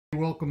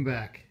Welcome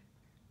back.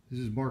 This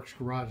is Mark's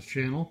Garage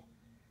channel.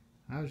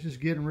 I was just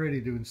getting ready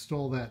to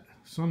install that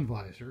sun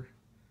visor,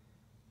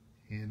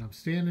 and I'm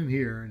standing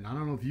here, and I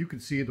don't know if you can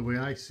see it the way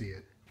I see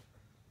it,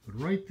 but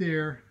right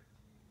there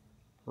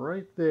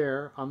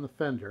on the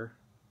fender,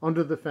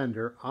 under the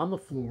fender, on the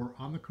floor,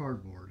 on the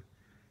cardboard,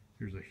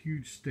 there's a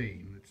huge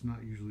stain that's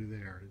not usually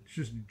there. It's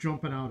just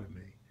jumping out at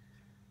me.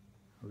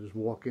 I'll just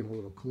walk in a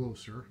little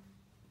closer.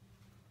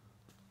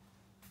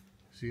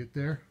 See it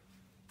there?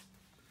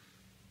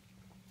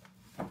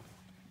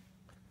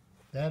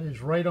 That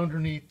is right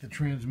underneath the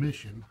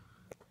transmission.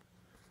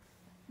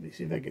 Let me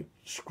see if I can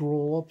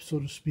scroll up, so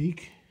to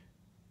speak.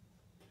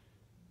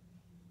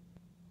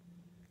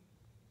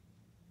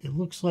 It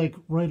looks like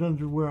right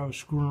under where I was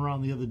screwing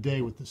around the other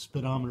day with the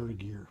speedometer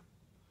gear.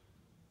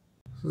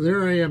 So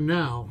there I am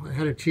now. I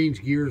had to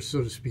change gears,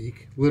 so to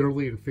speak,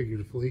 literally and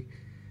figuratively.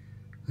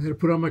 I had to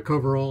put on my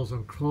coveralls.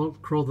 I'm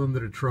crawled under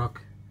the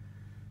truck.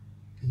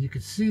 And you can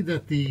see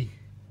that the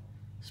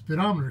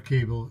speedometer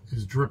cable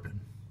is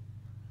dripping.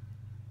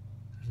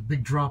 There's a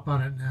big drop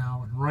on it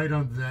now, and right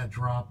under that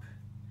drop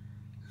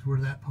is where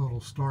that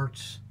puddle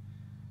starts.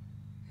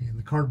 And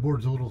the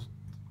cardboard's a little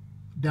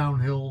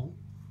downhill,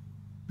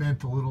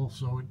 bent a little,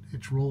 so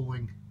it's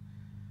rolling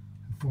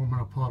and forming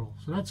a puddle.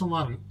 So that's a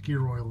lot of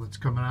gear oil that's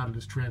coming out of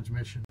this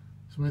transmission.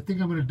 So what I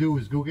think I'm going to do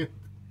is go get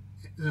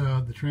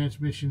the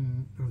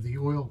transmission, or the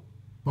oil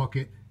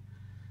bucket,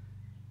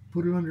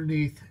 put it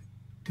underneath,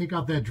 take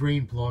out that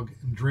drain plug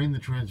and drain the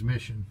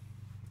transmission,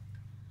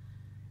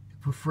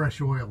 put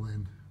fresh oil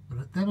in.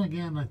 But then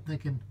again, I'm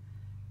thinking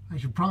I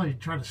should probably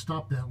try to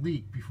stop that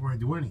leak before I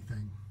do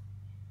anything.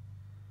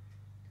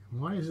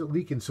 Why is it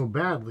leaking so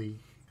badly?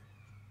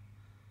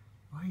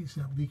 Why is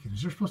that leaking?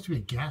 Is there supposed to be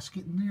a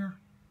gasket in there?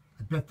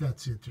 I bet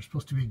that's it. There's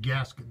supposed to be a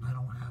gasket and I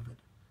don't have it.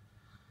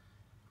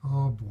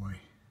 Oh boy.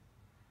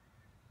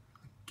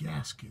 A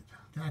gasket.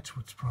 That's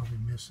what's probably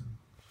missing.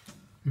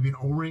 Maybe an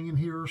O-ring in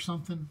here or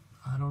something?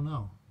 I don't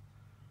know.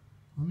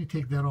 Let me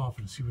take that off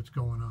and see what's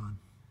going on.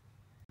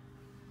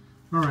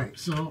 Alright,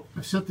 so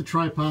I set the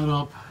tripod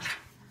up,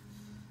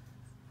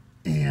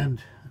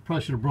 and I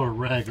probably should have brought a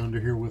rag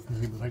under here with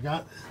me, but I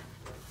got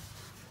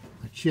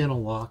a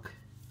channel lock.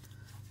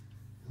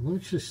 And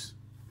let's just,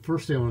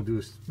 first thing I want to do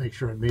is make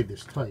sure I made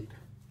this tight.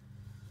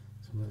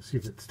 So I'm going to see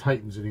if it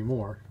tightens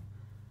anymore.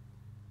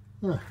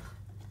 It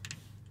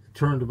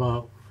turned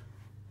about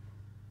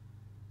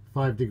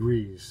 5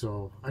 degrees,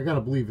 so I got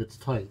to believe it's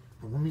tight.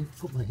 But let me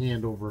put my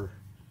hand over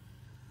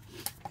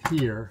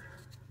here.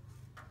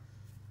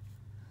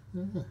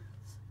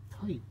 It's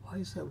tight. Why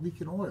is that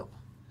leaking oil?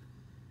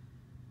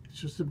 It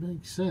just doesn't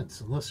make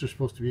sense unless there's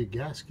supposed to be a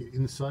gasket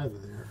inside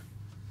of there.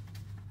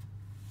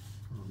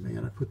 Oh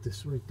man, I put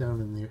this right down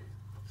in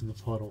the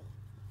puddle.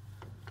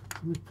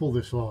 Let me pull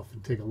this off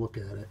and take a look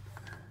at it.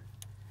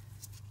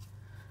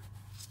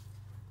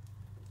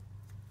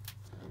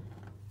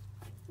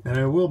 And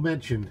I will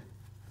mention,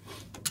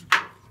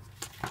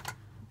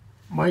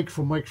 Mike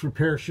from Mike's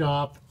Repair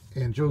Shop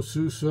and Joe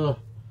Sousa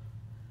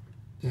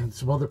and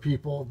some other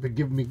people have been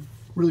giving me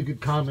really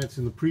good comments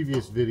in the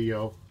previous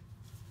video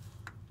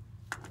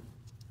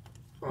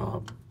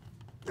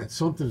that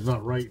something's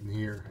not right in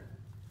here,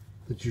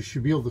 that you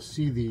should be able to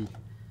see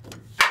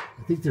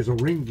I think there's a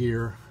ring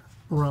gear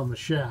around the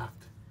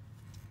shaft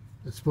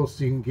that's supposed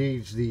to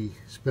engage the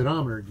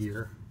speedometer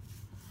gear,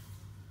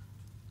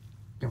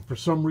 and for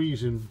some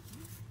reason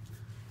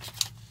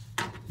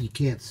you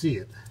can't see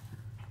it.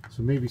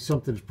 So maybe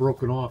something's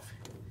broken off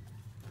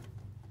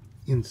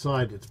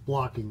inside that's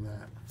blocking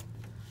that.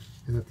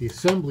 And that the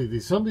assembly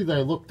that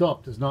I looked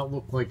up does not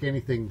look like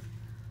anything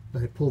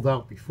that I pulled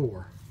out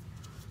before.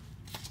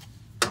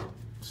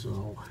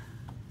 So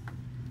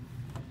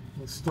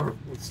let's start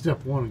with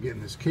step one of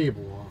getting this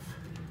cable off.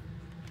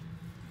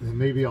 And then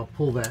maybe I'll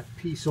pull that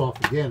piece off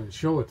again and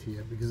show it to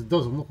you, because it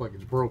doesn't look like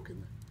it's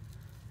broken.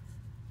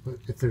 But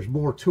if there's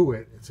more to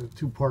it, it's a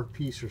two-part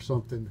piece or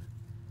something,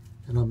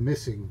 and I'm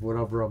missing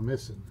whatever I'm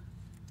missing.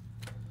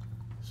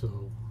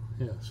 So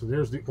yeah, so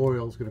there's the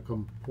oil. It's going to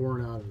come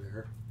pouring out of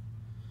there.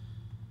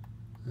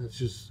 That's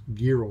just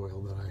gear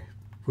oil that I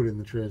put in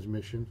the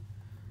transmission,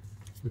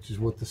 which is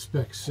what the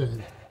specs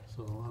said.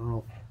 So I don't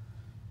know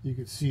if you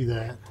can see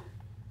that.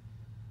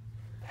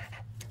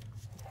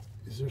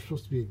 Is there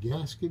supposed to be a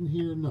gasket in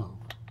here? No.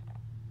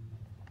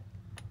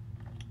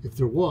 If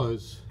there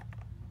was,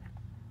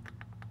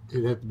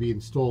 it'd have to be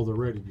installed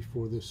already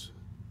before this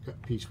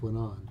piece went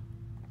on,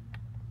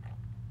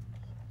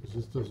 because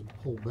this doesn't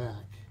pull back.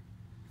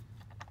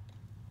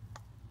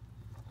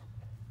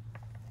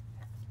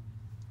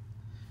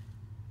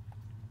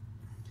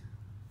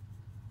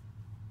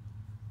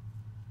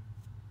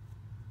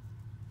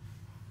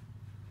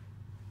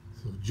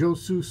 So Joe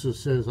Sousa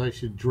says I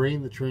should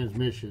drain the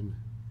transmission,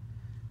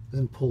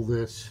 then pull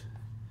this.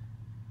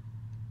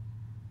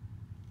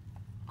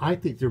 I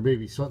think there may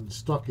be something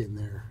stuck in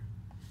there.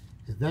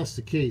 If that's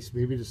the case,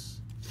 maybe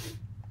this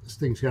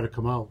thing's got to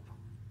come out,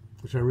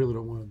 which I really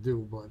don't want to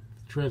do, but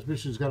if the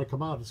transmission's got to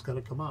come out, it's got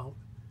to come out.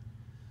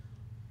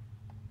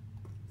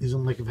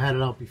 Isn't like I've had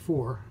it out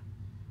before.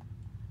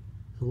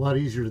 A lot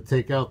easier to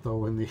take out though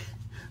when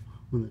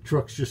the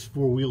truck's just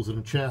four wheels and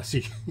a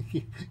chassis.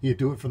 You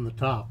do it from the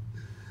top.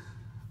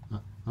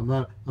 I'm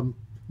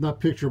not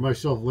picturing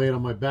myself laying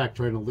on my back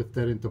trying to lift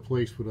that into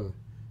place with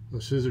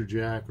a scissor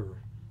jack or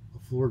a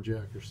floor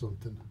jack or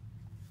something.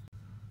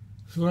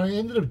 So what I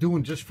ended up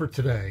doing just for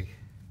today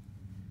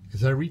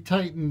is I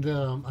retightened.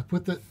 I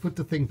put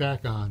the thing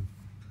back on,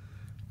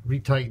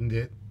 retightened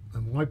it.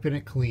 I'm wiping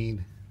it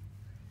clean,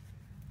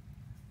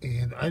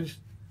 and I'm just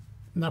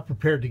not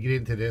prepared to get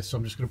into this. So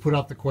I'm just going to put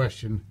out the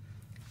question: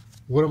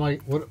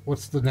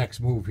 what's the next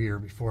move here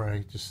before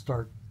I just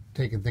start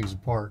taking things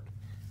apart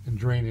and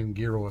draining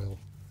gear oil?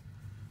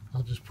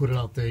 I'll just put it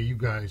out there, you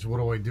guys. What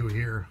do I do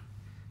here?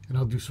 And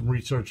I'll do some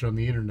research on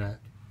the internet,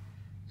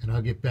 and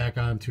I'll get back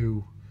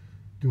onto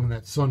doing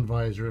that sun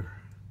visor,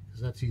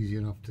 because that's easy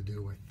enough to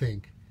do, I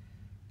think.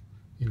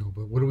 You know,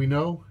 but what do we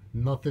know?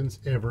 Nothing's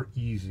ever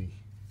easy.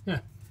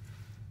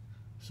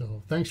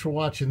 So thanks for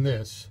watching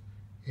this,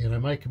 and I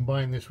might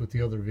combine this with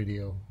the other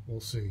video.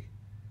 We'll see.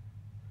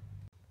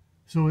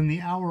 So in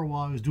the hour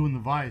while I was doing the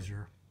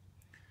visor,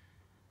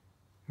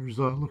 there's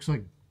looks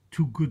like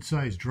 2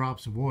 good-sized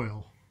drops of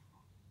oil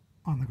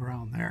on the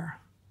ground there.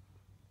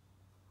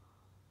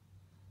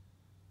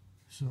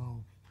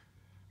 So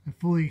I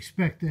fully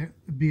expect that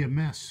to be a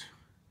mess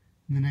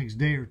in the next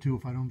day or two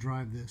if I don't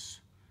drive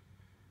this.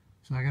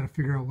 So I got to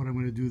figure out what I'm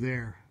going to do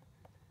there.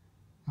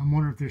 I'm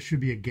wondering if there should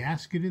be a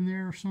gasket in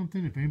there or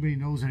something. If anybody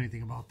knows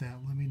anything about that,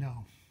 let me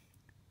know.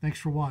 Thanks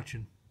for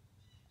watching.